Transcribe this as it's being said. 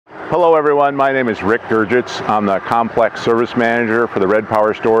Hello everyone, my name is Rick Durgitz. I'm the Complex Service Manager for the Red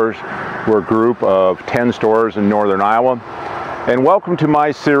Power Stores. We're a group of 10 stores in northern Iowa. And welcome to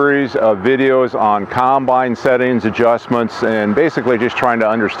my series of videos on combine settings, adjustments, and basically just trying to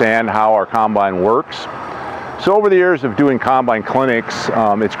understand how our combine works. So over the years of doing combine clinics,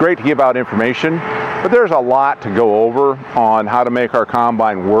 it's great to give out information, but there's a lot to go over on how to make our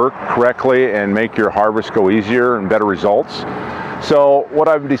combine work correctly and make your harvest go easier and better results. So what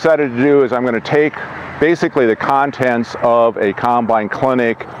I've decided to do is I'm going to take basically the contents of a combine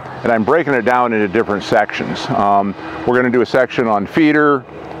clinic and I'm breaking it down into different sections. We're going to do a section on feeder,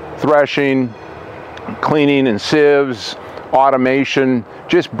 threshing, cleaning and sieves, automation,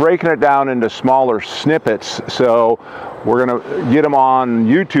 just breaking it down into smaller snippets. So we're going to get them on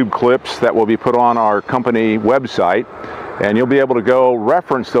YouTube clips that will be put on our company website, and you'll be able to go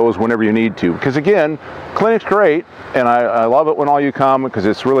reference those whenever you need to. Because again, clinic's great, and I love it when all you come because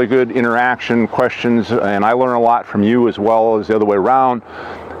it's really good interaction, questions, and I learn a lot from you as well as the other way around.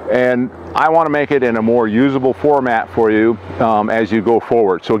 And I want to make it in a more usable format for you as you go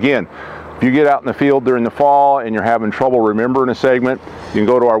forward. So again, if you get out in the field during the fall and you're having trouble remembering a segment, you can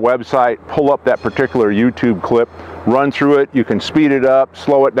go to our website, pull up that particular YouTube clip, run through it. You can speed it up,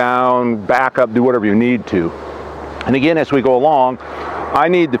 slow it down, back up, do whatever you need to. And again, as we go along, I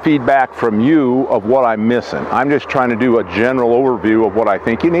need the feedback from you of what I'm missing. I'm just trying to do a general overview of what I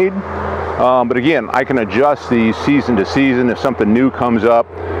think you need. But again, I can adjust these season to season if something new comes up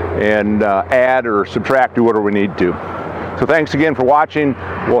and add or subtract, do whatever we need to. So thanks again for watching.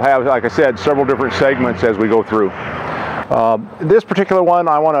 We'll have, like I said, several different segments as we go through. This particular one,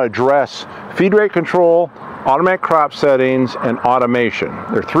 I want to address feed rate control, automatic crop settings, and automation.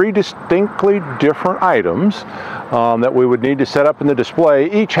 They're three distinctly different items that we would need to set up in the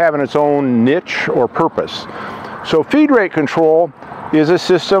display, each having its own niche or purpose. So feed rate control is a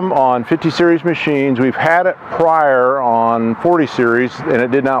system on 50 series machines. We've had it prior on 40 series and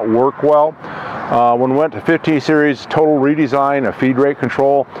it did not work well. When we went to 50 series, total redesign of feed rate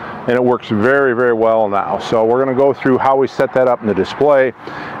control, and it works very, very well now. So we're going to go through how we set that up in the display.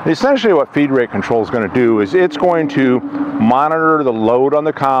 And essentially what feed rate control is going to do is it's going to monitor the load on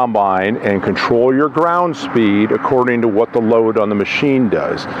the combine and control your ground speed according to what the load on the machine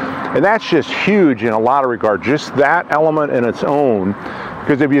does. And that's just huge in a lot of regards, just that element in its own.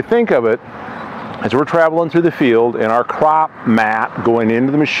 Because if you think of it, as we're traveling through the field and our crop mat going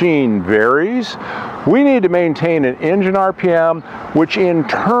into the machine varies, we need to maintain an engine RPM, which in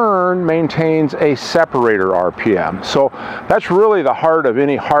turn maintains a separator RPM. So that's really the heart of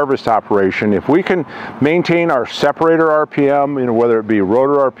any harvest operation. If we can maintain our separator RPM, you know, whether it be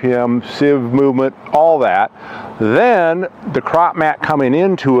rotor RPM, sieve movement, all that, then the crop mat coming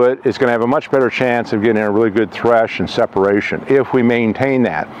into it is going to have a much better chance of getting a really good thresh and separation if we maintain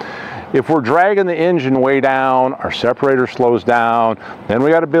that. If we're dragging the engine way down, our separator slows down, then we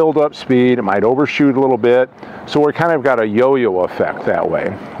got to build up speed. It might overshoot a little bit. So we kind of got a yo-yo effect that way.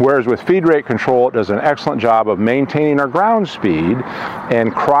 Whereas with feed rate control, it does an excellent job of maintaining our ground speed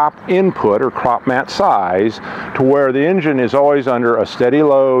and crop input or crop mat size to where the engine is always under a steady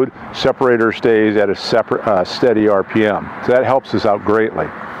load, separator stays at a steady RPM. So that helps us out greatly.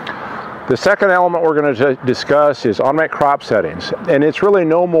 The second element we're going to discuss is automatic crop settings, and it's really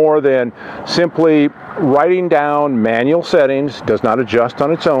no more than simply writing down manual settings. Does not adjust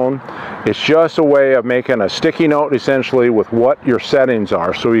on its own. It's just a way of making a sticky note essentially with what your settings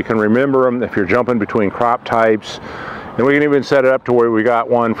are so you can remember them if you're jumping between crop types. And we can even set it up to where we got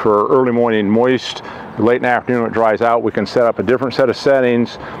one for early morning moist, late in the afternoon when it dries out. We can set up a different set of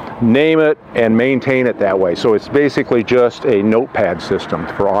settings, name it, and maintain it that way. So it's basically just a notepad system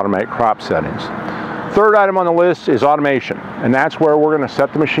for automatic crop settings. Third item on the list is automation, and that's where we're going to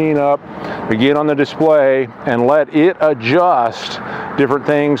set the machine up, begin on the display, and let it adjust different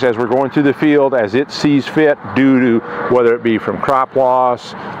things as we're going through the field as it sees fit due to whether it be from crop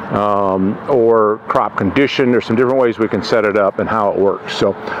loss or crop condition. There's some different ways we can set it up and how it works.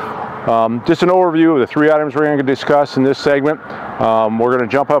 So just an overview of the three items we're going to discuss in this segment. We're going to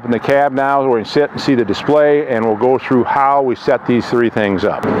jump up in the cab now where we can sit and see the display, and we'll go through how we set these three things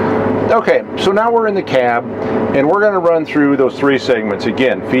up. Okay, so now we're in the cab and we're going to run through those three segments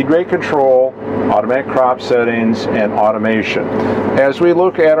again: feed rate control, automatic crop settings, and automation. As we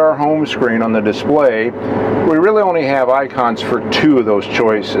look at our home screen on the display, we really only have icons for two of those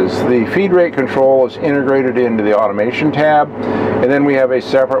choices. The feed rate control is integrated into the automation tab, and then we have a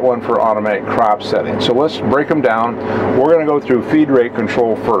separate one for automatic crop settings. So let's break them down. We're going to go through feed rate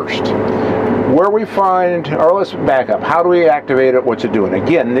control first. where we find, or let's back up, how do we activate it, what's it doing?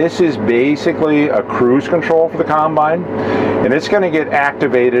 Again, this is basically a cruise control for the combine, and it's going to get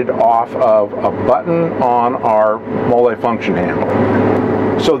activated off of a button on our multifunction handle.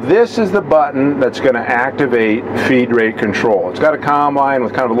 So this is the button that's going to activate feed rate control. It's got a combine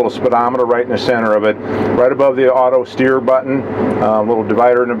with kind of a little speedometer right in the center of it, right above the auto steer button, a little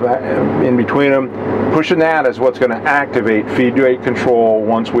divider in between them. Pushing that is what's going to activate feed rate control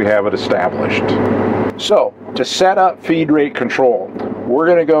once we have it established. So to set up feed rate control, we're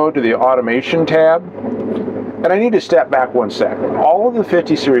going to go to the automation tab. And I need to step back one second. All of the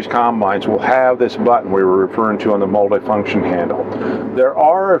 50 series combines will have this button we were referring to on the multifunction handle. There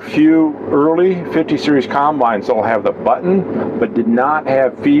are a few early 50 series combines that will have the button, but did not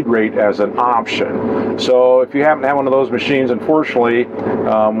have feed rate as an option. So if you happen to have one of those machines, unfortunately,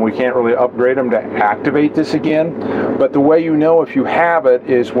 we can't really upgrade them to activate this again. But the way you know if you have it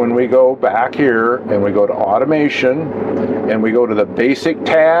is when we go back here and we go to automation and we go to the basic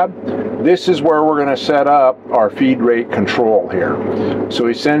tab. This is where we're going to set up our feed rate control here. So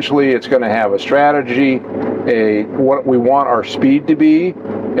essentially it's going to have a strategy, what we want our speed to be,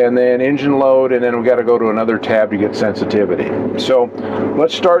 and then engine load, and then we've got to go to another tab to get sensitivity. So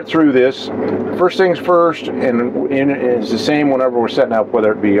let's start through this. First things first, and it's the same whenever we're setting up,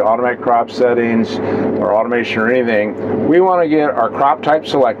 whether it be automatic crop settings or automation or anything, we want to get our crop type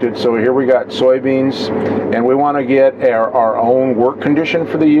selected. So here we got soybeans, and we want to get our own work condition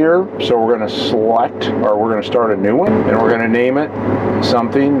for the year. So we're going to select, or we're going to start a new one, and we're going to name it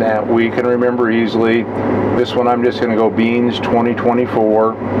something that we can remember easily. This one I'm just going to go beans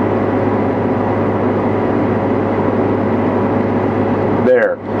 2024.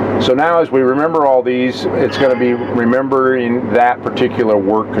 There. So now as we remember all these, it's going to be remembering that particular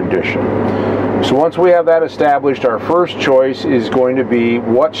work condition. So once we have that established, our first choice is going to be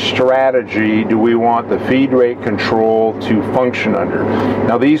what strategy do we want the feed rate control to function under.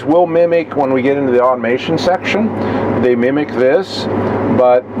 Now these will mimic, when we get into the automation section, they mimic this,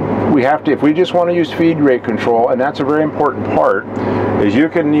 but we have to, if we just want to use feed rate control, and that's a very important part, is you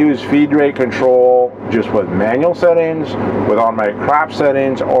can use feed rate control just with manual settings, with automatic crop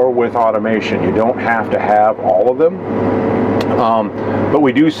settings, or with automation. You don't have to have all of them, but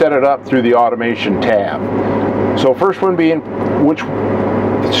we do set it up through the automation tab. So first one being, which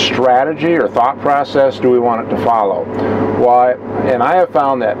strategy or thought process do we want it to follow? Why? And I have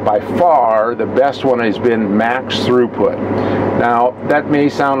found that by far the best one has been max throughput. Now that may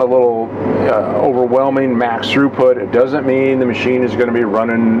sound a little overwhelming, max throughput. It doesn't mean the machine is going to be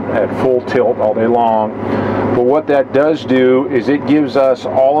running at full tilt all day long. But what that does do is it gives us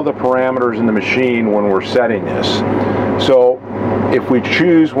all of the parameters in the machine when we're setting this. So if we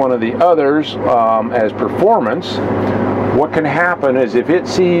choose one of the others as performance, what can happen is if it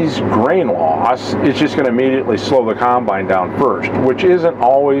sees grain loss, it's just going to immediately slow the combine down first, which isn't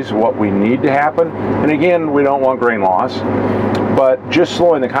always what we need to happen. And again, we don't want grain loss, but just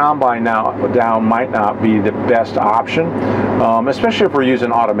slowing the combine down might not be the best option, especially if we're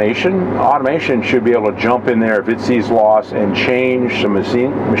using automation. Automation should be able to jump in there if it sees loss and change some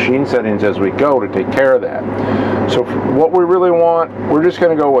machine settings as we go to take care of that. So what we really want, we're just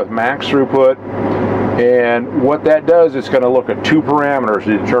going to go with max throughput. And what that does, it's going to look at two parameters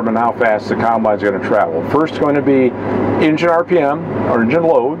to determine how fast the combine is going to travel. First, going to be engine RPM, or engine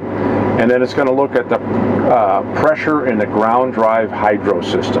load, and then it's going to look at the pressure in the ground drive hydro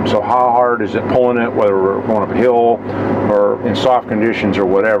system. So how hard is it pulling it, whether we're going up a hill or in soft conditions or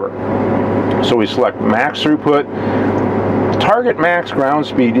whatever. So we select max throughput. Target max ground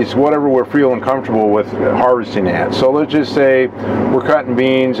speed is whatever we're feeling comfortable with harvesting at. So let's just say we're cutting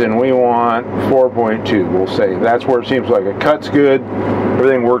beans and we want 4.2. We'll say that's where it seems like it cuts good,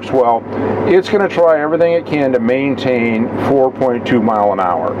 everything works well. It's going to try everything it can to maintain 4.2 mile an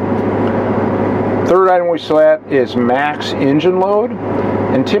hour. Third item we select is max engine load,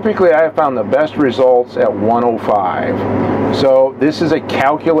 and typically I have found the best results at 105. So this is a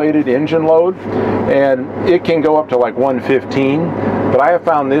calculated engine load, and it can go up to like 115, but I have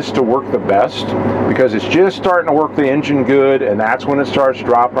found this to work the best because it's just starting to work the engine good, and that's when it starts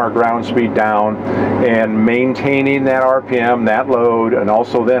dropping our ground speed down and maintaining that RPM, that load, and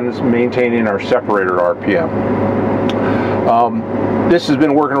also then maintaining our separator RPM. This has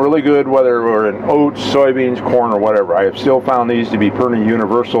been working really good whether we're in oats, soybeans, corn, or whatever. I have still found these to be pretty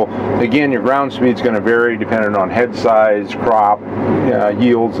universal. Again, your ground speed is going to vary depending on head size, crop,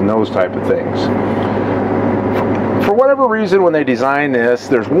 yields, and those type of things. For whatever reason, when they design this,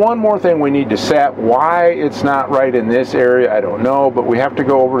 there's one more thing we need to set. Why it's not right in this area, I don't know, but we have to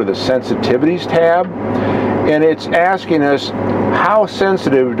go over to the sensitivities tab. and it's asking us how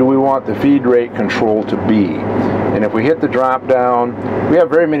sensitive do we want the feed rate control to be. And if we hit the drop down, we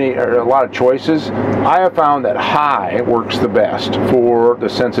have a lot of choices. I have found that high works the best for the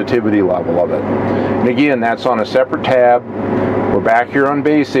sensitivity level of it. And again, that's on a separate tab. We're back here on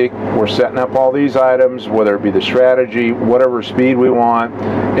basic. We're setting up all these items, whether it be the strategy, whatever speed we want,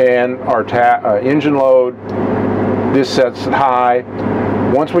 and our engine load. This sets it high.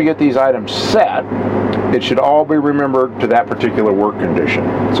 Once we get these items set, it should all be remembered to that particular work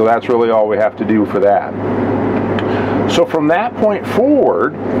condition. So that's really all we have to do for that. So from that point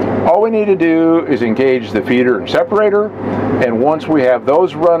forward, all we need to do is engage the feeder and separator, and once we have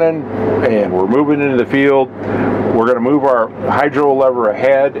those running and we're moving into the field, we're going to move our hydro lever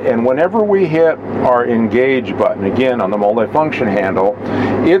ahead, and whenever we hit our engage button, again on the multifunction handle,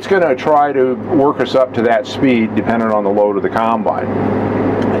 it's going to try to work us up to that speed depending on the load of the combine.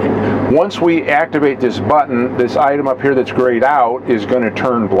 Once we activate this button, this item up here that's grayed out is going to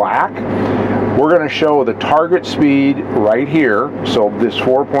turn black. We're going to show the target speed right here. So this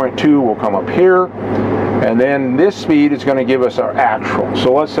 4.2 will come up here, and then this speed is going to give us our actual.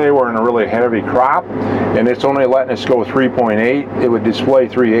 So let's say we're in a really heavy crop and it's only letting us go 3.8. It would display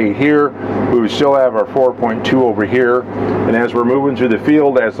 3.8 here. We would still have our 4.2 over here, and as we're moving through the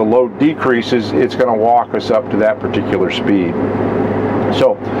field, as the load decreases, it's going to walk us up to that particular speed.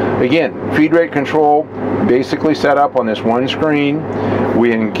 So again, feed rate control basically set up on this one screen.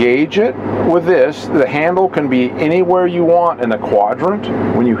 We engage it with this. The handle can be anywhere you want in the quadrant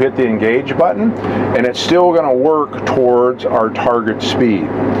when you hit the engage button, and it's still going to work towards our target speed.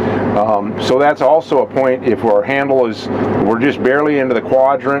 So that's also a point. If our handle is, we're just barely into the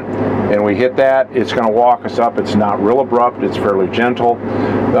quadrant and we hit that, it's going to walk us up. It's not real abrupt, it's fairly gentle.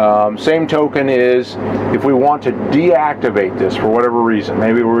 Same token is if we want to deactivate this for whatever reason,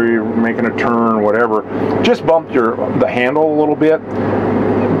 maybe we're making a turn, whatever, just bump the handle a little bit.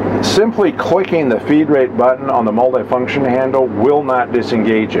 Simply clicking the feed rate button on the multifunction handle will not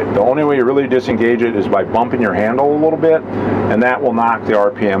disengage it. The only way you really disengage it is by bumping your handle a little bit, and that will knock the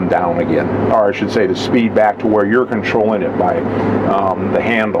RPM down again, or I should say the speed back to where you're controlling it by the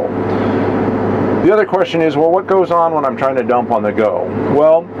handle. The other question is, well, what goes on when I'm trying to dump on the go?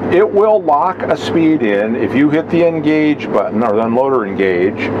 Well, it will lock a speed in if you hit the engage button, or the unloader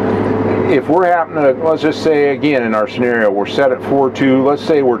engage. If we're happening to, let's just say again in our scenario, we're set at 4.2, let's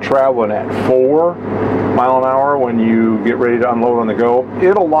say we're traveling at 4 mile an hour when you get ready to unload on the go,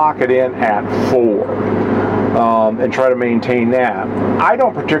 it'll lock it in at 4. And try to maintain that. I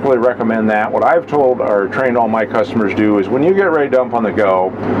don't particularly recommend that. What I've told or trained all my customers do is when you get ready to dump on the go,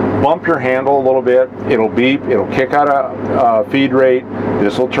 bump your handle a little bit, it'll beep, it'll kick out a feed rate,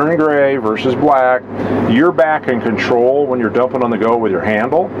 this will turn gray versus black. You're back in control when you're dumping on the go with your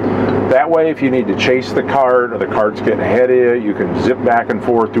handle. That way, if you need to chase the cart or the cart's getting ahead of you, you can zip back and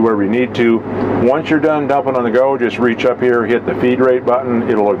forth, do whatever you need to. Once you're done dumping on the go, just reach up here, hit the feed rate button,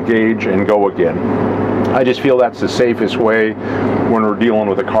 it'll engage and go again. I just feel that's the safest way when we're dealing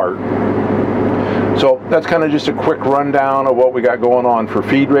with a cart. So that's kind of just a quick rundown of what we got going on for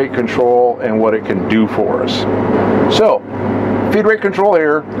feed rate control and what it can do for us. So, feed rate control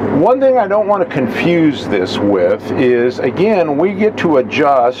here. One thing I don't want to confuse this with is, again, we get to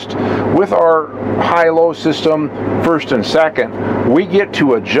adjust with our high-low system, first and second, we get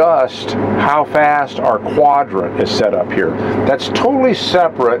to adjust how fast our quadrant is set up here. That's totally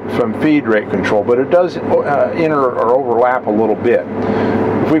separate from feed rate control, but it does inter or overlap a little bit.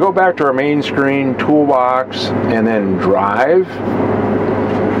 If we go back to our main screen, toolbox, and then drive,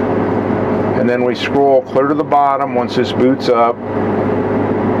 and then we scroll clear to the bottom once this boots up.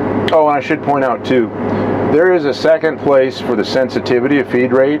 Oh, and I should point out too, there is a second place for the sensitivity of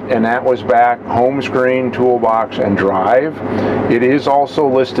feed rate, and that was back home screen, toolbox, and drive. It is also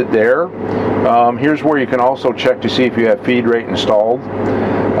listed there. Here's where you can also check to see if you have feed rate installed.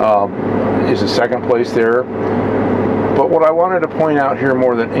 Is the second place there. But what I wanted to point out here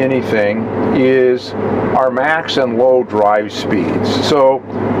more than anything is our max and low drive speeds. So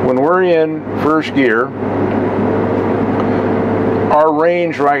when we're in first gear, our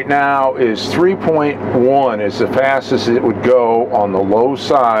range right now is 3.1 is the fastest it would go on the low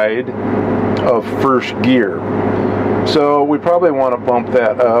side of first gear. So we probably want to bump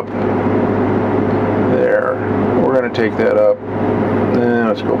that up there. We're going to take that up.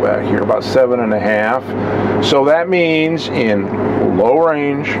 Let's go back here, about 7.5. So that means in low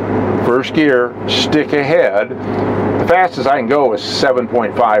range, first gear, stick ahead, the fastest I can go is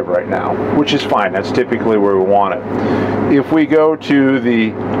 7.5 right now, which is fine. That's typically where we want it. If we go to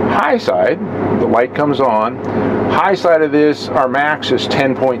the high side, the light comes on, high side of this, our max is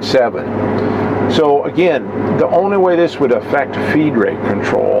 10.7. So again, the only way this would affect feed rate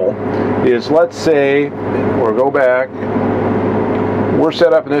control is, let's say, we'll go back, we're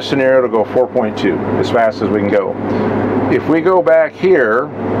set up in this scenario to go 4.2 as fast as we can go. If we go back here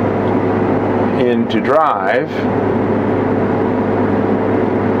into drive,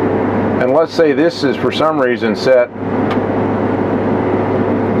 and let's say this is for some reason set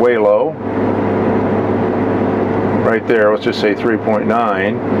way low, right there, let's just say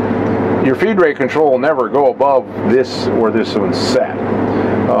 3.9, your feed rate control will never go above this where this one's set.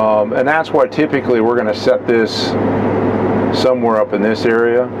 And that's why typically we're going to set this somewhere up in this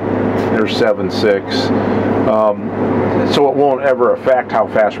area. There's 7.6. So it won't ever affect how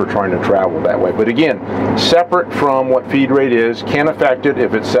fast we're trying to travel that way. But again, separate from what feed rate is, can affect it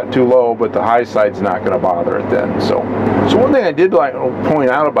if it's set too low, but the high side's not going to bother it then. So one thing I did like to point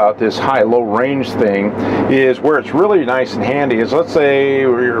out about this high-low range thing is where it's really nice and handy is, let's say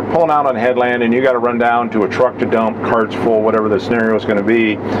you're pulling out on a headland and you got to run down to a truck to dump, carts full, whatever the scenario is going to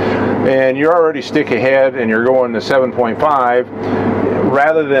be, and you're already stick ahead and you're going to 7.5.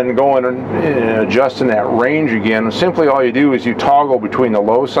 Rather than going and adjusting that range again, simply all you do is you toggle between the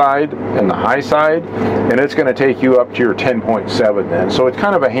low side and the high side, and it's going to take you up to your 10.7 then. So it's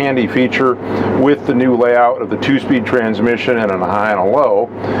kind of a handy feature with the new layout of the 2-speed transmission and a high and a low.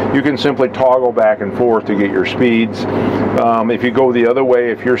 You can simply toggle back and forth to get your speeds. If you go the other way,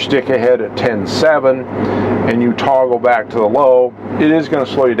 if you're stick ahead at 10.7 and you toggle back to the low, it is going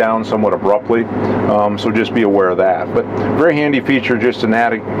to slow you down somewhat abruptly. So just be aware of that. But very handy feature just in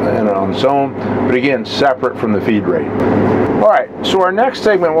that and on its own, but again, separate from the feed rate. Alright, so our next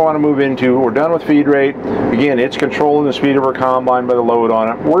segment we want to move into, we're done with feed rate. Again, it's controlling the speed of our combine by the load on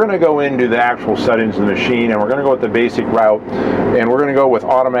it. We're going to go into the actual settings of the machine, and we're going to go with the basic route, and we're going to go with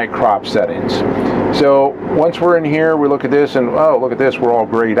automatic crop settings. So once we're in here, we look at this and, oh, look at this, we're all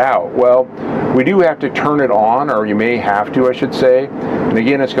grayed out. Well, we do have to turn it on, or you may have to, I should say. And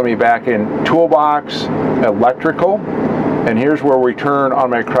again, it's going to be back in Toolbox, Electrical, and here's where we turn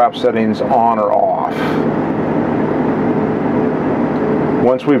automatic crop settings on or off.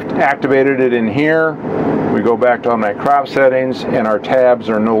 Once we've activated it in here, we go back to automatic crop settings, and our tabs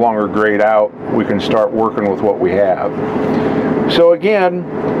are no longer grayed out. We can start working with what we have. So again,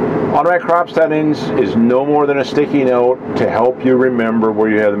 automatic crop settings is no more than a sticky note to help you remember where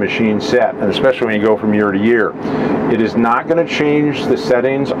you have the machine set, and especially when you go from year to year. It is not going to change the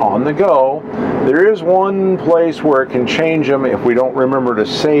settings on the go. There is one place where it can change them if we don't remember to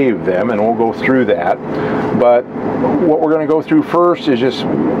save them, and we'll go through that. But what we're going to go through first is just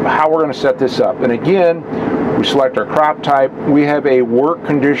how we're going to set this up. And again, we select our crop type. We have a work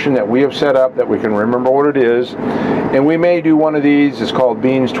condition that we have set up that we can remember what it is. And we may do one of these. It's called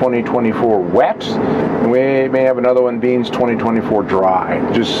Beans 2024 Wet. And we may have another one, Beans 2024 Dry,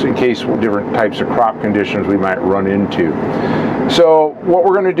 just in case different types of crop conditions we might run into. So what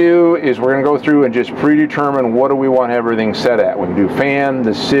we're going to do is we're going to go through and just predetermine what do we want everything set at. We can do fan,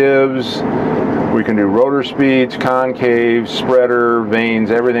 the sieves, we can do rotor speeds, concave, spreader, vanes,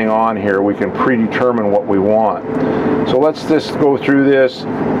 everything on here. We can predetermine what we want. So let's just go through this.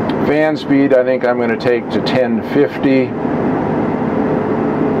 Fan speed, I think I'm going to take to 1050.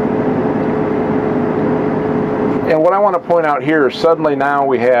 And what I want to point out here is suddenly now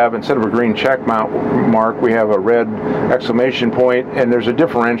we have, instead of a green check mark, we have a red exclamation point, and there's a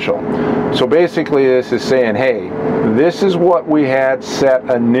differential. So basically this is saying, hey, this is what we had set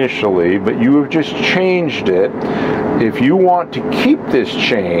initially, but you have just changed it. If you want to keep this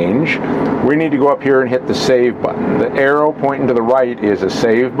change, we need to go up here and hit the save button. The arrow pointing to the right is a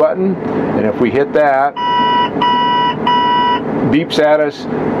save button, and if we hit that, beeps at us,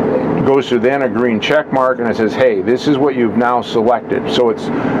 goes to then a green check mark, and it says, hey, this is what you've now selected. So it's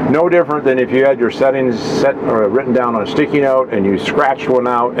no different than if you had your settings set or written down on a sticky note and you scratched one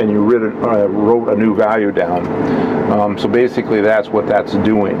out and you wrote a new value down. So basically that's what that's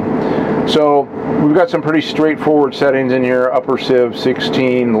doing. So we've got some pretty straightforward settings in here. Upper sieve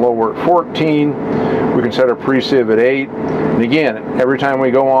 16, lower 14. We can set our pre-sieve at 8. And again, every time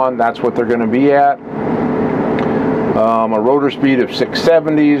we go on, that's what they're going to be at. A rotor speed of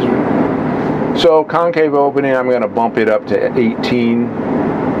 670s. So concave opening, I'm going to bump it up to 18.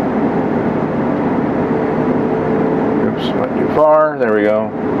 Oops, went too far. There we go.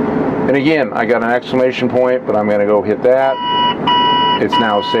 And again, I got an exclamation point, but I'm going to go hit that. It's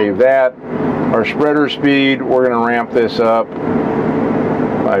now saved that. Our spreader speed, we're going to ramp this up.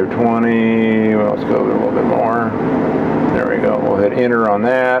 520. Well, let's go a little bit more. There we go. We'll hit enter on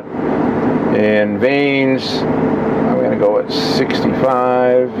that. And vanes, I'm going to go at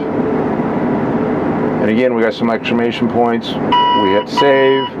 65. And again, we got some exclamation points. We hit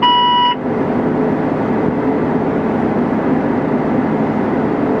save.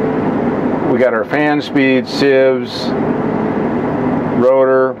 got our fan speed, sieves,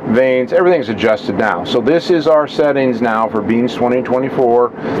 rotor, vanes, everything's adjusted now. So this is our settings now for Beans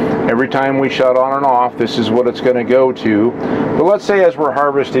 2024. Every time we shut on and off, this is what it's going to go to. But let's say as we're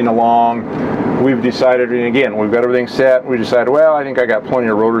harvesting along, we've decided, and again, we've got everything set, we decided, well, I think I got plenty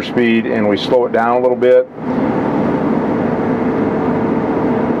of rotor speed, and we slow it down a little bit.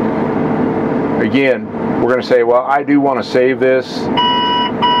 Again, we're going to say, well, I do want to save this.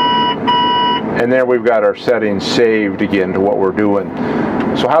 And there we've got our settings saved again to what we're doing.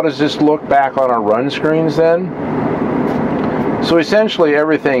 So how does this look back on our run screens then? So essentially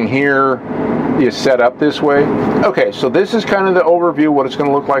everything here is set up this way. Okay, so this is kind of the overview what it's going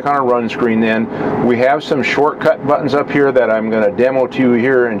to look like on a run screen then. We have some shortcut buttons up here that I'm going to demo to you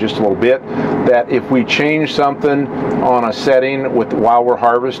here in just a little bit, that if we change something on a setting while we're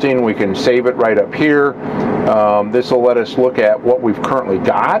harvesting, we can save it right up here. This will let us look at what we've currently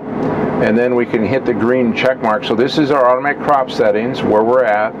got, and then we can hit the green check mark. So this is our automatic crop settings, where we're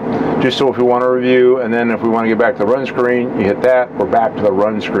at, just so if we want to review, and then if we want to get back to the run screen, you hit that, we're back to the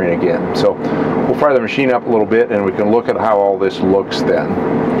run screen again. So we'll fire the machine up a little bit and we can look at how all this looks then.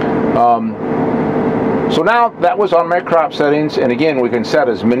 So now that was automatic crop settings, and again we can set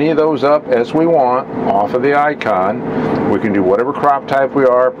as many of those up as we want off of the icon. We can do whatever crop type we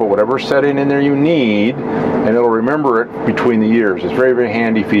are, put whatever setting in there you need, and it'll remember it between the years. It's a very, very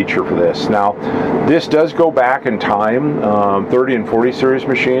handy feature for this. Now this does go back in time. 30 and 40 series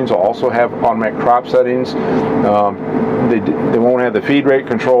machines also have automatic crop settings. They won't have the feed rate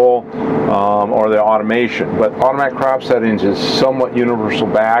control or the automation, but automatic crop settings is somewhat universal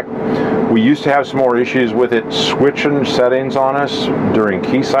back. We used to have some more issues with it switching settings on us during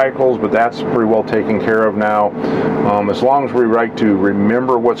key cycles, but that's pretty well taken care of now. As long as we like to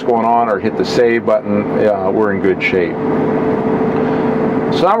remember what's going on or hit the save button, we're in good shape.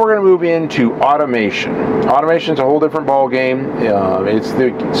 So now we're going to move into automation. Automation is a whole different ball game. It's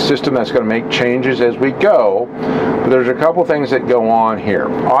the system that's going to make changes as we go, but there's a couple things that go on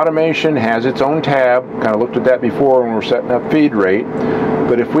here. Automation has its own tab. Kind of looked at that before when we were setting up feed rate.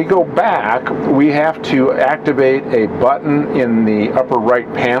 But if we go back, we have to activate a button in the upper right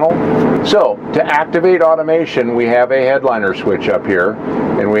panel. So to activate automation, we have a headliner switch up here,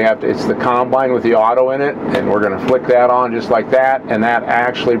 and we have to, it's the combine with the auto in it, and we're going to flick that on just like that, and that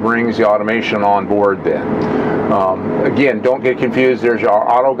actually brings the automation on board then. Again, don't get confused, there's our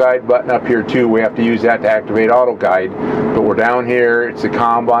auto guide button up here too. We have to use that to activate auto guide, but we're down here, it's the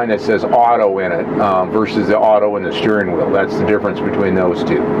combine that says auto in it versus the auto in the steering wheel. That's the difference between those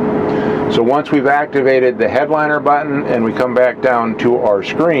two. So once we've activated the headliner button and we come back down to our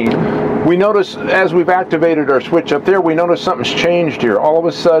screen, we notice as we've activated our switch up there, we notice something's changed here. All of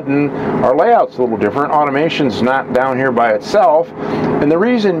a sudden, our layout's a little different. Automation's not down here by itself. And the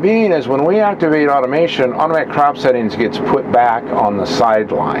reason being is when we activate automation, automatic crop settings gets put back on the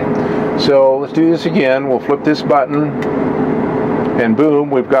sideline. So let's do this again. We'll flip this button, and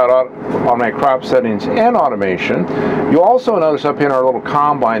boom, we've got automatic crop settings and automation. You'll also notice up in our little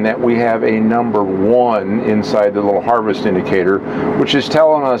combine that we have a number 1 inside the little harvest indicator, which is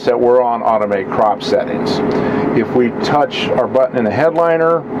telling us that we're on automatic crop settings. If we touch our button in the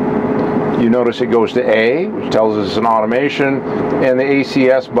headliner, you notice it goes to A, which tells us it's an automation, and the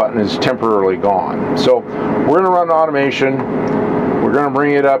ACS button is temporarily gone. So we're going to run automation. We're going to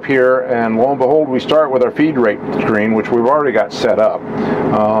bring it up here, and lo and behold, we start with our feed rate screen, which we've already got set up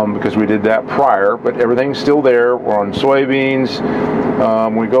because we did that prior, but everything's still there. We're on soybeans.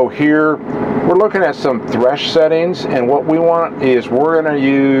 We go here. We're looking at some thresh settings, and what we want is we're going to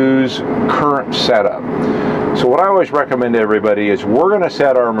use current setup. So what I always recommend to everybody is we're going to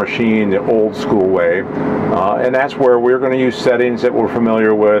set our machine the old school way, and that's where we're going to use settings that we're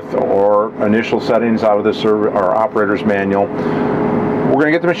familiar with or initial settings out of the our operator's manual. We're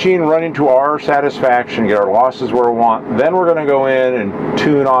going to get the machine running to our satisfaction, get our losses where we want. Then we're going to go in and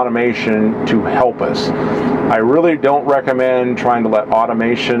tune automation to help us. I really don't recommend trying to let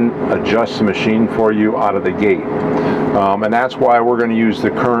automation adjust the machine for you out of the gate. And that's why we're going to use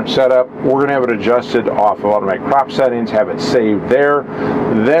the current setup. We're going to have it adjusted off of automatic crop settings, have it saved there.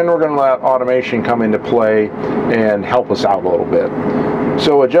 Then we're going to let automation come into play and help us out a little bit.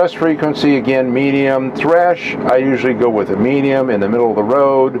 So adjust frequency, again, medium. Thresh, I usually go with a medium in the middle of the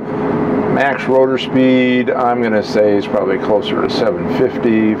road. Max rotor speed, I'm going to say is probably closer to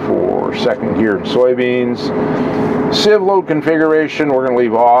 750 for second gear in soybeans. Sieve load configuration, we're going to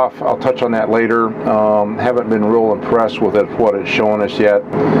leave off. I'll touch on that later. Haven't been real impressed with it, what it's showing us yet.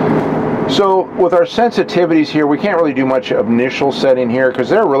 So with our sensitivities here, we can't really do much initial setting here because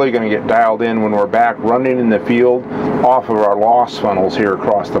they're really going to get dialed in when we're back running in the field off of our loss funnels here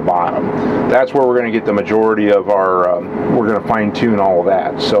across the bottom. That's where we're going to get the majority of our, we're going to fine tune all of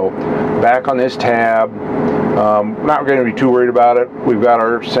that. So back on this tab, not going to be too worried about it. We've got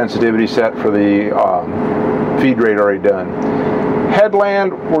our sensitivity set for the Feedrate already done.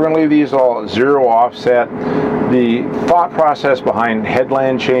 Headland, we're going to leave these all at 0 offset. The thought process behind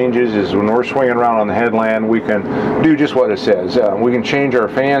headland changes is when we're swinging around on the headland, we can do just what it says. We can change our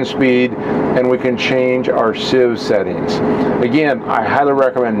fan speed and we can change our sieve settings. Again, I highly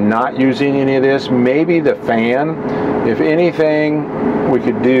recommend not using any of this. Maybe the fan. If anything, we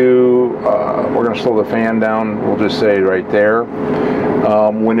could do, we're going to slow the fan down, we'll just say right there,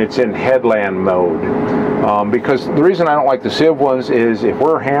 when it's in headland mode. Because the reason I don't like the sieve ones is if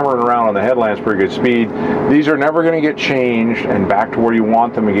we're hammering around on the headlands pretty good speed, these are never going to get changed and back to where you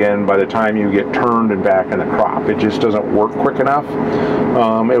want them again by the time you get turned and back in the crop. It just doesn't work quick enough.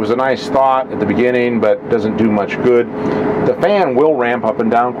 It was a nice thought at the beginning, but doesn't do much good. The fan will ramp up and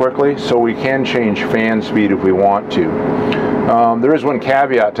down quickly, so we can change fan speed if we want to. There is one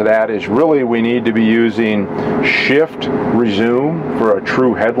caveat to that, is really we need to be using shift resume for a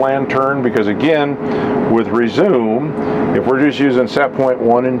true headland turn, because again, with resume, if we're just using set point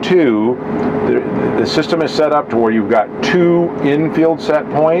 1 and 2, the system is set up to where you've got 2 infield set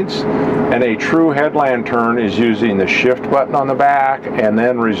points, and a true headland turn is using the shift button on the back and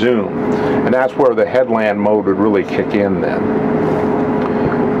then resume. And that's where the headland mode would really kick in then.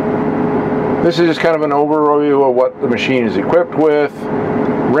 This is just kind of an overview of what the machine is equipped with.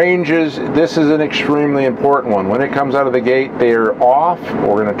 Ranges, this is an extremely important one. When it comes out of the gate, they're off.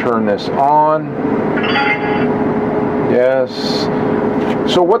 We're going to turn this on. Yes.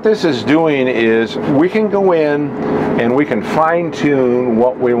 So what this is doing is we can go in and we can fine-tune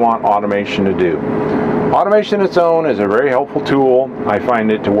what we want automation to do. Automation on its own is a very helpful tool. I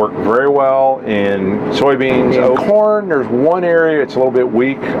find it to work very well in soybeans. In corn, there's one area it's a little bit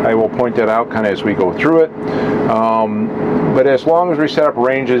weak. I will point that out kind of as we go through it. But as long as we set up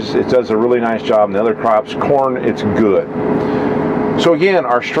ranges, it does a really nice job. In the other crops, corn, it's good. So again,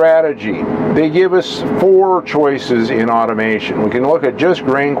 our strategy, they give us 4 choices in automation. We can look at just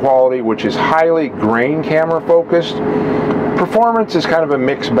grain quality, which is highly grain camera focused. Performance is kind of a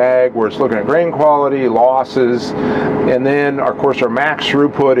mixed bag where it's looking at grain quality, losses, and then of course our max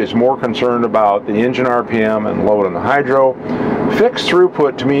throughput is more concerned about the engine RPM and load on the hydro. Fixed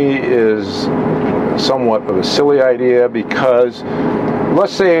throughput to me is somewhat of a silly idea, because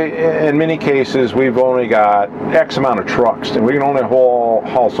let's say in many cases we've only got X amount of trucks and we can only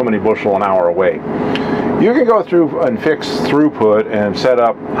haul so many bushel an hour away. You can go through and fix throughput and set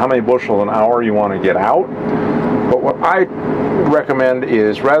up how many bushel an hour you want to get out. But what I recommend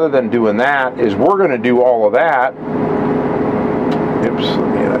is, rather than doing that, is we're going to do all of that. Oops,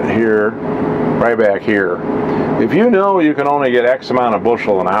 here, right back here. If you know you can only get X amount of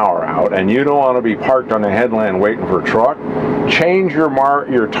bushel an hour out and you don't want to be parked on the headland waiting for a truck, change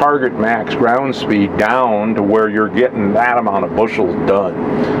your target max ground speed down to where you're getting that amount of bushels done,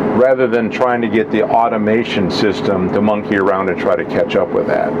 rather than trying to get the automation system to monkey around and try to catch up with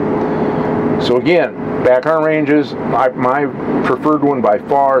that. So again, back on ranges, my preferred one by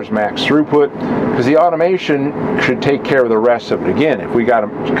far is max throughput, because the automation should take care of the rest of it. Again, if we got a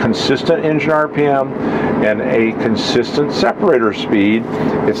consistent engine RPM and a consistent separator speed,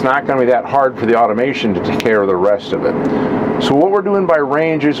 it's not going to be that hard for the automation to take care of the rest of it. So what we're doing by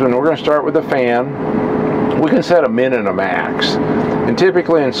ranges, when we're going to start with the fan, we can set a min and a max. And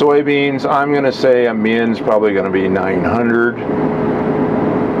typically in soybeans, I'm going to say a min's probably going to be 900.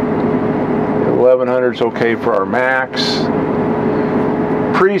 1100 is okay for our max.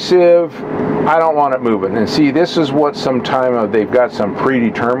 Pre-sieve, I don't want it moving. And see, this is what they've got some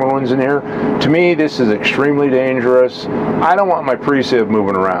predetermined ones in here. To me, this is extremely dangerous. I don't want my pre-sieve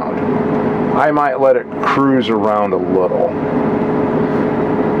moving around. I might let it cruise around a little.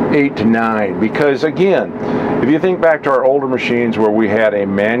 8 to 9, because again, if you think back to our older machines where we had a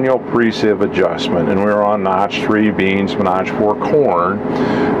manual pre-sieve adjustment and we were on notch 3 beans, notch 4 corn,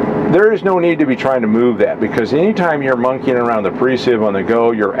 there is no need to be trying to move that, because anytime you're monkeying around the pre-sieve on the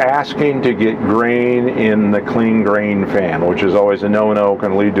go, you're asking to get grain in the clean grain fan, which is always a no-no,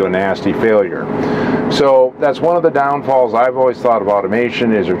 can lead to a nasty failure. So that's one of the downfalls I've always thought of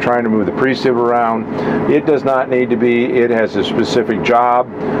automation, is they're trying to move the pre-sieve around. It does not need to be. It has a specific job.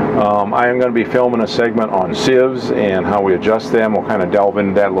 I am going to be filming a segment on sieves and how we adjust them. We'll kind of delve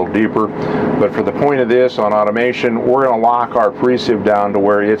into that a little deeper. But for the point of this on automation, we're going to lock our pre-sieve down to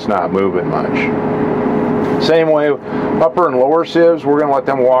where it's not moving much. Same way, upper and lower sieves, we're going to let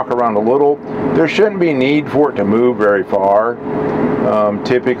them walk around a little. There shouldn't be need for it to move very far.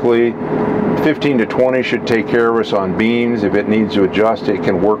 Typically 15 to 20 should take care of us on beams. If it needs to adjust, it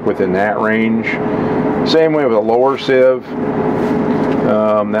can work within that range. Same way with a lower sieve.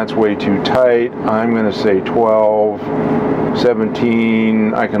 That's way too tight. I'm going to say 12,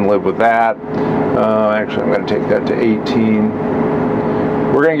 17, I can live with that. Actually, I'm going to take that to 18.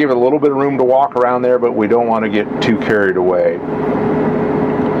 We're going to give it a little bit of room to walk around there, but we don't want to get too carried away.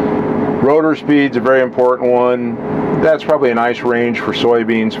 Rotor speed's a very important one. That's probably a nice range for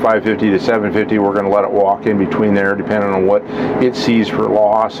soybeans, 550 to 750. We're going to let it walk in between there depending on what it sees for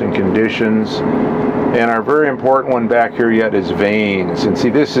loss and conditions. And our very important one back here yet is vanes. And see,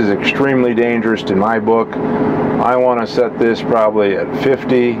 this is extremely dangerous in my book. I want to set this probably at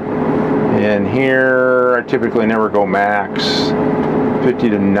 50. And here, I typically never go max, 50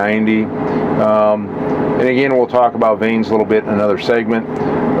 to 90. And again, we'll talk about vanes a little bit in another segment.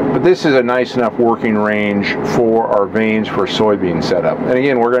 But this is a nice enough working range for our vanes for soybean setup. And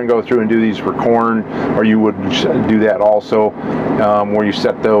again, we're going to go through and do these for corn, or you would do that also, where you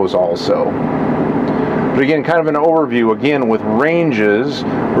set those also. But again, kind of an overview, again, with ranges,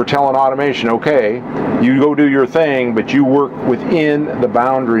 we're telling automation, okay, you go do your thing, but you work within the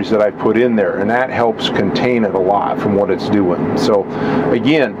boundaries that I put in there, and that helps contain it a lot from what it's doing. So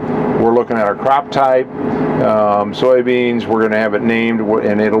again, we're looking at our crop type. Soybeans, we're going to have it named,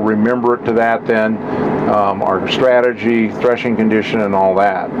 and it'll remember it to that then. Our strategy, threshing condition, and all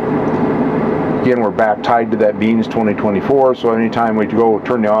that. Again, we're back tied to that beans 2024, so anytime we go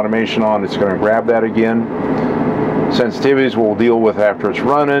turn the automation on, it's going to grab that again. Sensitivities we'll deal with after it's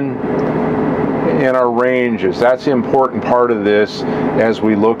running. And our ranges, that's the important part of this as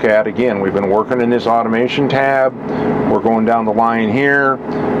we look at, again, we've been working in this automation tab. We're going down the line here.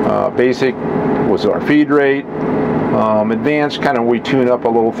 Basic was our feed rate. Advanced, kind of we tune up a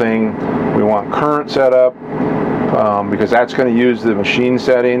little thing. We want current setup because that's going to use the machine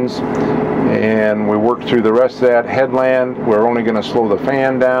settings. And we work through the rest of that. Headland, we're only going to slow the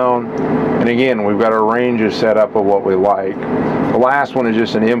fan down. And again, we've got our ranges set up of what we like. The last one is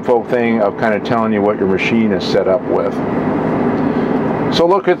just an info thing of kind of telling you what your machine is set up with. So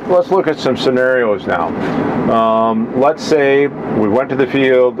let's look at some scenarios now. Let's say we went to the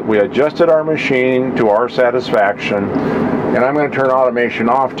field, we adjusted our machine to our satisfaction, and I'm going to turn automation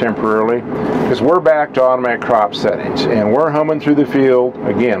off temporarily because we're back to automatic crop settings, and we're humming through the field.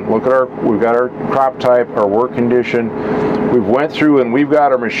 Again, look at we've got our crop type, our work condition. We've went through and we've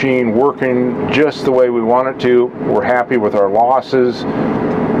got our machine working just the way we want it to. We're happy with our losses.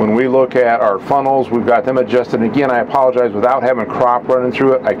 When we look at our funnels, we've got them adjusted. And again, I apologize, without having crop running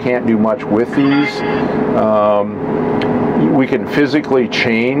through it, I can't do much with these. We can physically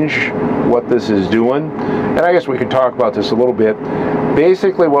change what this is doing. And I guess we can talk about this a little bit.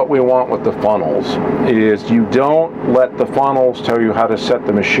 Basically what we want with the funnels is you don't let the funnels tell you how to set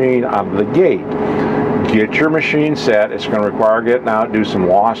the machine out of the gate. Get your machine set. It's going to require getting out, do some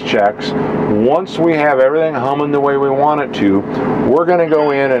loss checks. Once we have everything humming the way we want it to, we're going to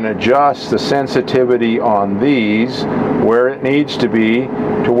go in and adjust the sensitivity on these where it needs to be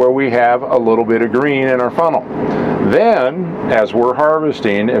to where we have a little bit of green in our funnel. Then, as we're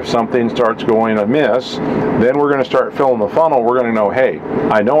harvesting, if something starts going amiss, then we're going to start filling the funnel. We're going to know, hey,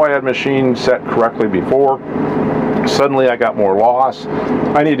 I know I had machine set correctly before. Suddenly I got more loss.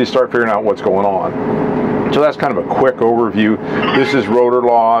 I need to start figuring out what's going on. So that's kind of a quick overview. This is rotor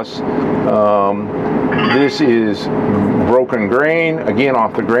loss. This is broken grain, again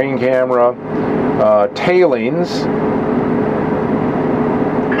off the grain camera. Tailings.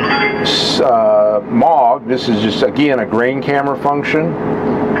 MOG, this is just again a grain camera function.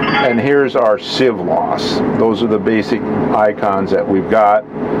 And here's our sieve loss. Those are the basic icons that we've got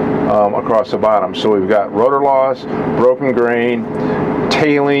across the bottom. So we've got rotor loss, broken grain,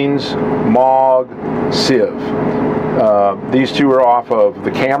 tailings, MOG, sieve. These two are off of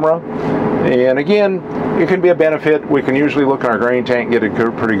the camera. And again, it can be a benefit. We can usually look in our grain tank and get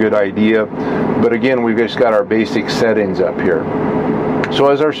a pretty good idea. But again, we've just got our basic settings up here. So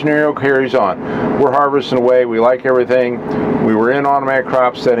as our scenario carries on, we're harvesting away, we like everything, we were in automatic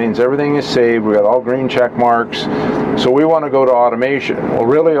crop settings, everything is saved, we got all green check marks, so we want to go to automation. Well,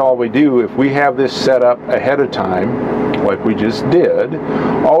 really all we do, if we have this set up ahead of time, like we just did,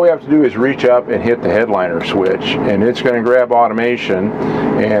 all we have to do is reach up and hit the headliner switch, and it's going to grab automation,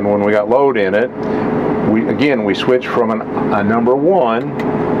 and when we got load in it, we switch from a number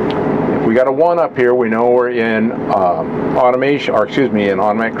 1. We got a 1 up here, we know we're in automation, or excuse me, in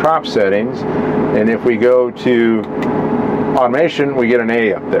automatic crop settings. And if we go to automation, we get an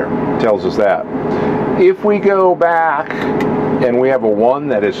A up there. It tells us that. If we go back and we have a 1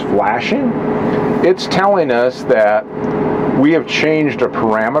 that is flashing, it's telling us that we have changed a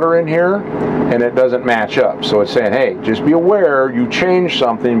parameter in here and it doesn't match up. So it's saying, hey, just be aware you changed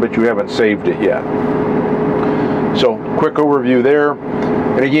something but you haven't saved it yet. So quick overview there.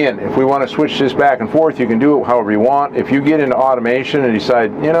 And again, if we want to switch this back and forth, you can do it however you want. If you get into automation and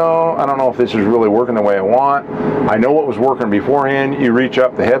decide, you know, I don't know if this is really working the way I want, I know what was working beforehand, you reach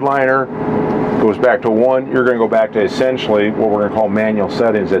up the headliner, goes back to 1, you're going to go back to essentially what we're going to call manual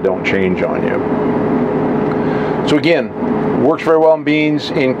settings that don't change on you. So again, works very well in beans.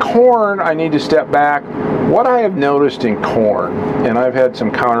 In corn, I need to step back. What I have noticed in corn, and I've had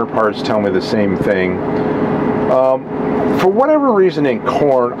some counterparts tell me the same thing, for whatever reason in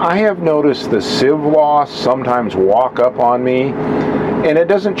corn, I have noticed the sieve loss sometimes walk up on me, and it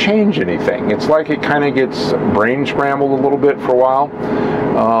doesn't change anything. It's like it kind of gets brain scrambled a little bit for a while.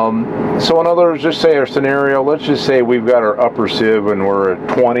 So in other words, just say our scenario, let's just say we've got our upper sieve and we're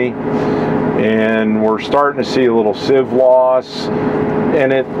at 20, and we're starting to see a little sieve loss,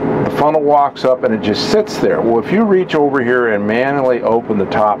 and the funnel walks up and it just sits there. Well, if you reach over here and manually open the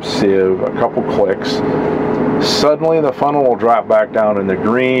top sieve a couple clicks, suddenly the funnel will drop back down in the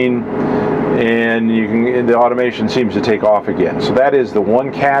green, and the automation seems to take off again. So that is the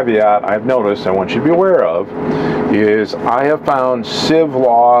one caveat I've noticed I want you to be aware of, is I have found sieve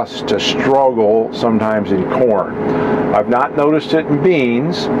loss to struggle sometimes in corn. I've not noticed it in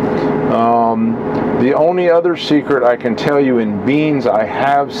beans. The only other secret I can tell you in beans I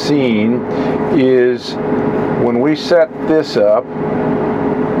have seen is when we set this up,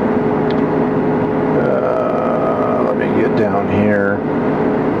 down here.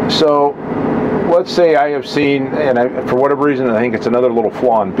 So let's say I have seen, and for whatever reason I think it's another little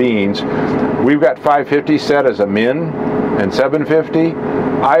flaw in beans, we've got 550 set as a min and 750.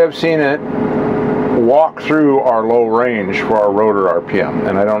 I have seen it walk through our low range for our rotor RPM,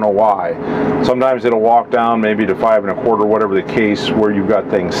 and I don't know why. Sometimes it'll walk down maybe to 5 1/4, whatever the case, where you've got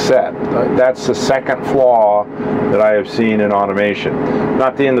things set. That's the second flaw that I have seen in automation.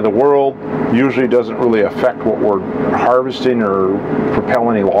 Not the end of the world. Usually doesn't really affect what we're harvesting or propel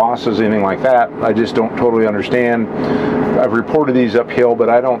any losses, anything like that. I just don't totally understand. I've reported these uphill, but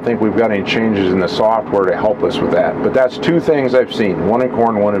I don't think we've got any changes in the software to help us with that. But that's 2 things I've seen, 1 in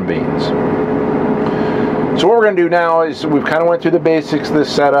corn, 1 in beans. So what we're going to do now is we've kind of went through the basics of this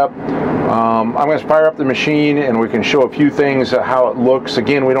setup. I'm going to fire up the machine and we can show a few things how it looks.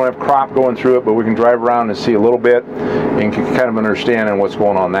 Again, we don't have crop going through it, but we can drive around and see a little bit and can kind of understand what's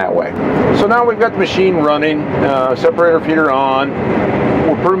going on that way. So now we've got the machine running, separator feeder on.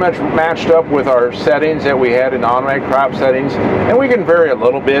 We're pretty much matched up with our settings that we had in automatic crop settings, and we can vary a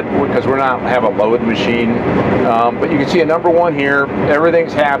little bit because we're not have a load machine. But you can see a number 1 here.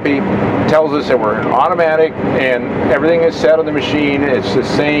 Everything's happy. It tells us that we're in automatic and everything is set on the machine. It's the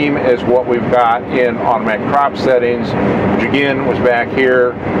same as what we've got in automatic crop settings, which again was back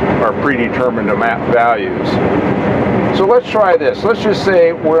here, our predetermined values. So let's try this. Let's just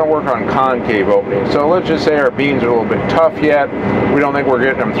say we're going to work on concave opening. So let's just say our beans are a little bit tough yet. We don't think we're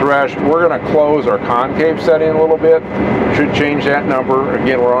getting them threshed. We're going to close our concave setting a little bit. Should change that number.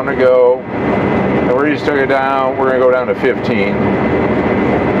 Again, we're on the go. And we just took it down. We're going to go down to 15.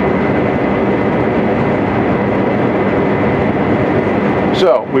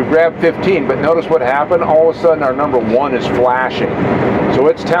 So we've grabbed 15, but notice what happened. All of a sudden our number 1 is flashing. So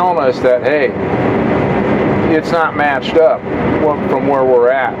it's telling us that, hey, it's not matched up from where we're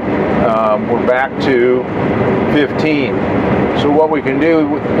at. We're back to 15. So what we can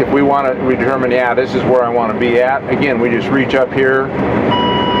do if we want to determine, yeah, this is where I want to be at, again, we just reach up here,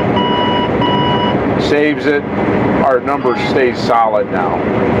 saves it, our number stays solid now.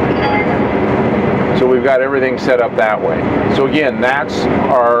 So we've got everything set up that way. So again, that's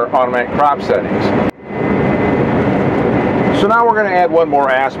our automatic crop settings. So now we're going to add one more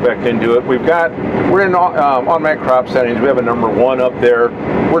aspect into it. We're in automatic crop settings. We have a number 1 up there.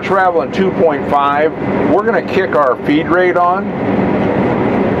 We're traveling 2.5. We're going to kick our feed rate on,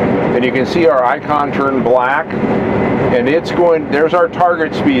 and you can see our icon turn black, and it's going, there's our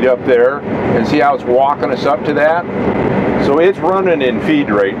target speed up there, and see how it's walking us up to that. So it's running in feed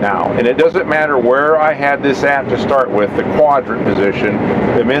rate now, and it doesn't matter where I had this at to start with, the quadrant position.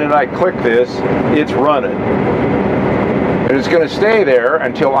 The minute I click this, it's running. And it's going to stay there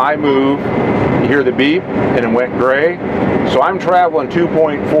until I move. You hear the beep, and it went gray. So I'm traveling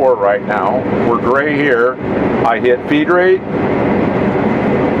 2.4 right now. We're gray here. I hit feed rate,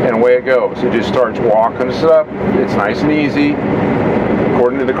 and away it goes. It just starts walking us up. It's nice and easy.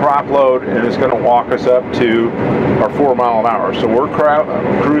 According into the crop load, and it's going to walk us up to our 4 mile an hour. So we're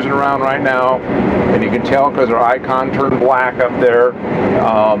cruising around right now, and you can tell because our icon turned black up there.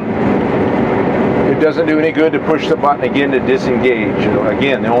 It doesn't do any good to push the button again to disengage.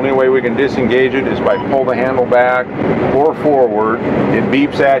 Again, the only way we can disengage it is by pull the handle back or forward. It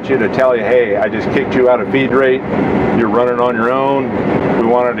beeps at you to tell you, hey, I just kicked you out of Feedrate. You're running on your own. We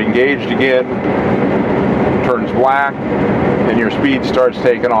want it engaged again. Turns black, and your speed starts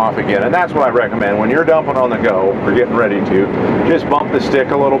taking off again. And that's what I recommend. When you're dumping on the go, or getting ready to, just bump the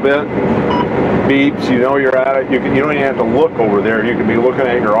stick a little bit. Beeps, you know you're at it. You don't even have to look over there. You can be looking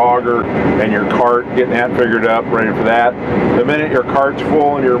at your auger and your cart, getting that figured up, ready for that. The minute your cart's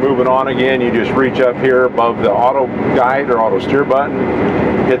full and you're moving on again, you just reach up here above the auto guide or auto steer button,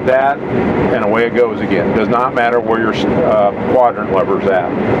 hit that, and away it goes again. It does not matter where your quadrant lever's at.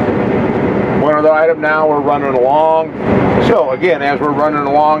 One other item now, we're running along. So again, as we're running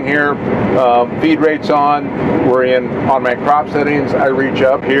along here, Feedrate's on, we're in automatic crop settings. I reach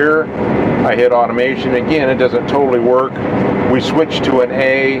up here, I hit automation. Again, it doesn't totally work. We switch to an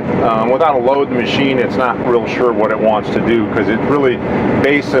A. Without a load the machine, it's not real sure what it wants to do, because it's really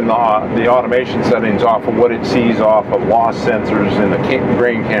basing the automation settings off of what it sees off of loss sensors and the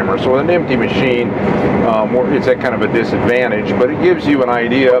grain camera. So with an empty machine, it's at kind of a disadvantage, but it gives you an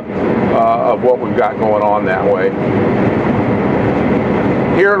idea of what we've got going on that way.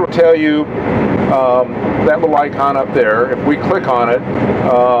 Here it'll tell you that little icon up there. If we click on it,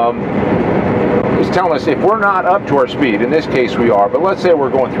 it's telling us if we're not up to our speed. In this case we are, but let's say we're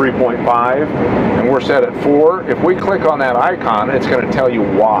going 3.5 and we're set at 4. If we click on that icon, it's going to tell you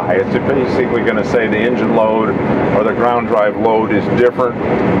why. It's basically going to say the engine load or the ground drive load is different,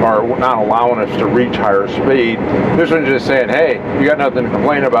 or not allowing us to reach higher speed. This one's just saying, hey, you got nothing to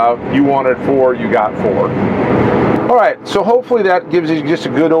complain about. You wanted 4, you got 4. Alright, so hopefully that gives you just a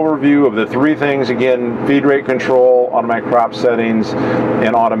good overview of the 3 things. Again, feed rate control, automatic crop settings,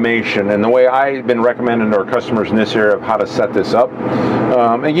 and automation. And the way I've been recommending to our customers in this area of how to set this up.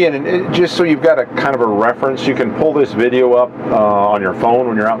 Again, just so you've got a kind of a reference, you can pull this video up on your phone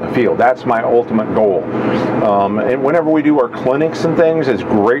when you're out in the field. That's my ultimate goal. And whenever we do our clinics and things, it's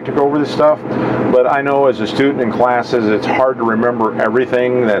great to go over this stuff. But I know as a student in classes, it's hard to remember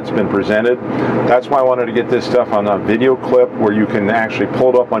everything that's been presented. That's why I wanted to get this stuff on a video clip where you can actually pull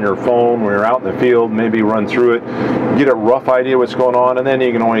it up on your phone when you're out in the field, maybe run through it, get a rough idea what's going on, and then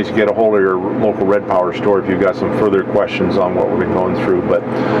you can always get a hold of your local Red Power store if you've got some further questions on what we've been going through. But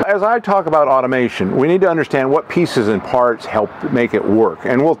as I talk about automation, we need to understand what pieces and parts help make it work.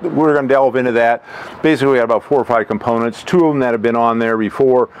 And we're going to delve into that. Basically, we got about 4 or 5 components, 2 of them that have been on there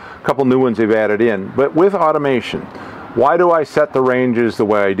before, a couple new ones they've added in. But with automation, why do I set the ranges the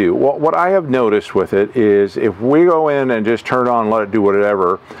way I do? Well, what I have noticed with it is if we go in and just turn it on and let it do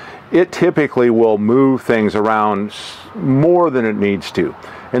whatever, it typically will move things around more than it needs to.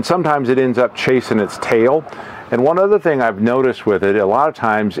 And sometimes it ends up chasing its tail. And one other thing I've noticed with it, a lot of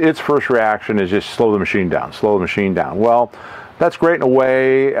times its first reaction is just slow the machine down, slow the machine down. Well, that's great in a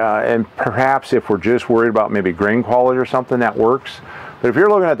way, and perhaps if we're just worried about maybe grain quality or something, that works. But if you're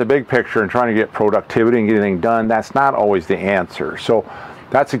looking at the big picture and trying to get productivity and get anything done, that's not always the answer. So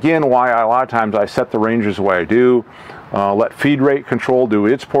that's again why a lot of times I set the ranges the way I do, let feed rate control do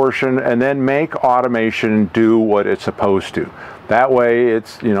its portion, and then make automation do what it's supposed to. That way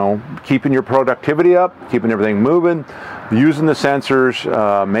it's, you know, keeping your productivity up, keeping everything moving, using the sensors,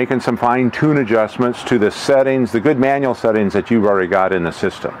 making some fine-tune adjustments to the settings, the good manual settings that you've already got in the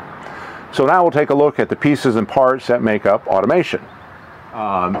system. So now we'll take a look at the pieces and parts that make up automation.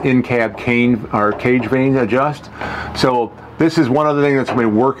 In-cab cage vane adjust. So this is one of the things that's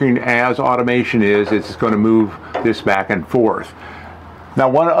been working as automation is, it's going to move this back and forth. Now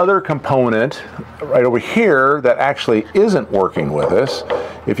one other component right over here that actually isn't working with us,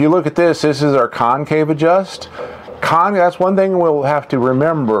 if you look at this, this is our concave adjust. That's one thing we'll have to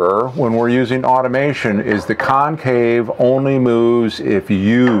remember when we're using automation is the concave only moves if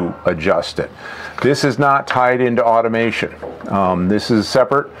you adjust it. This is not tied into automation. This is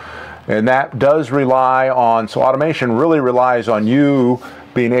separate, and that does rely on, so automation really relies on you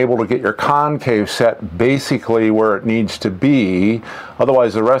being able to get your concave set basically where it needs to be.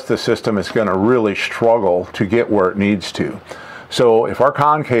 Otherwise the rest of the system is going to really struggle to get where it needs to. So if our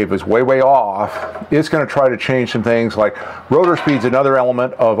concave is way off, it's going to try to change some things like rotor speed's another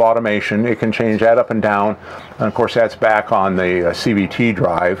element of automation. It can change that up and down. And of course that's back on the CVT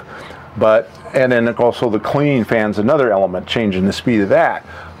drive. And then also the cleaning fan's another element, changing the speed of that.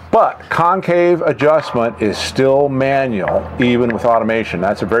 But concave adjustment is still manual, even with automation.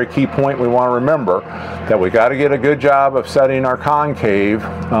 That's a very key point we want to remember, that we got to get a good job of setting our concave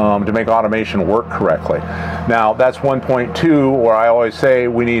to make automation work correctly. Now, that's 1.2, where I always say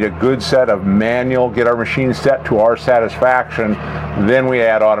we need a good set of manual, get our machine set to our satisfaction, then we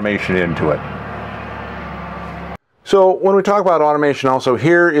add automation into it. So when we talk about automation also,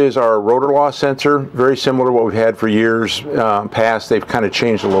 here is our rotor loss sensor, very similar to what we've had for years past. They've kind of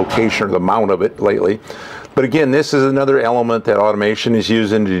changed the location or the mount of it lately. But again, this is another element that automation is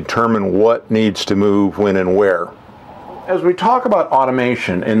using to determine what needs to move when and where. As we talk about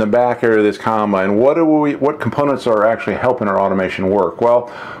automation in the back area of this combine, what components are actually helping our automation work?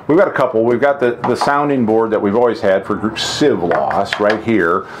 Well, we've got a couple. We've got the sounding board that we've always had for sieve loss right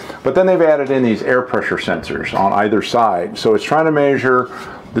here, but then they've added in these air pressure sensors on either side. So it's trying to measure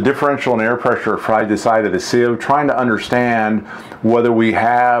the differential in air pressure from either side of the sieve, trying to understand whether we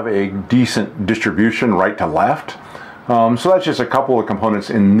have a decent distribution right to left. So that's just a couple of components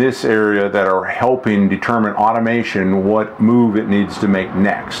in this area that are helping determine automation, what move it needs to make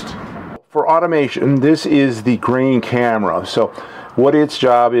next. For automation, this is the grain camera. So what its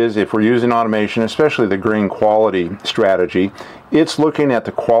job is, if we're using automation, especially the grain quality strategy, it's looking at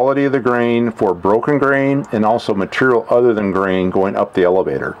the quality of the grain for broken grain and also material other than grain going up the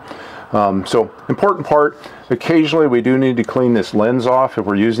elevator. So important part, occasionally we do need to clean this lens off if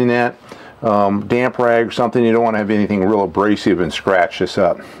we're using that. Damp rag or something, you don't want to have anything real abrasive and scratch this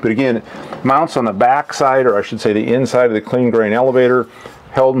up. But again, mounts on the back side, or I should say the inside of the clean grain elevator,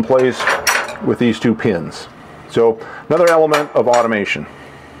 held in place with these two pins. So another element of automation.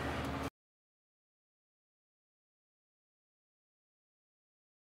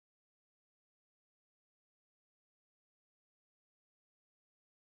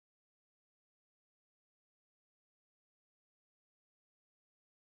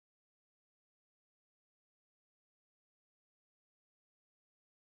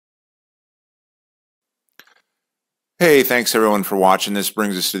 Hey, thanks everyone for watching. This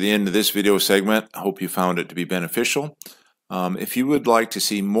brings us to the end of this video segment. I hope you found it to be beneficial. If you would like to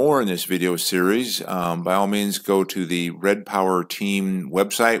see more in this video series, by all means go to the Red Power Team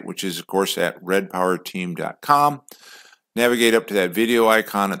website, which is of course at redpowerteam.com. Navigate up to that video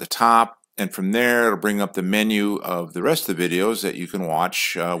icon at the top, and from there it'll bring up the menu of the rest of the videos that you can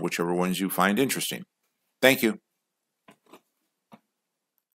watch, whichever ones you find interesting. Thank you.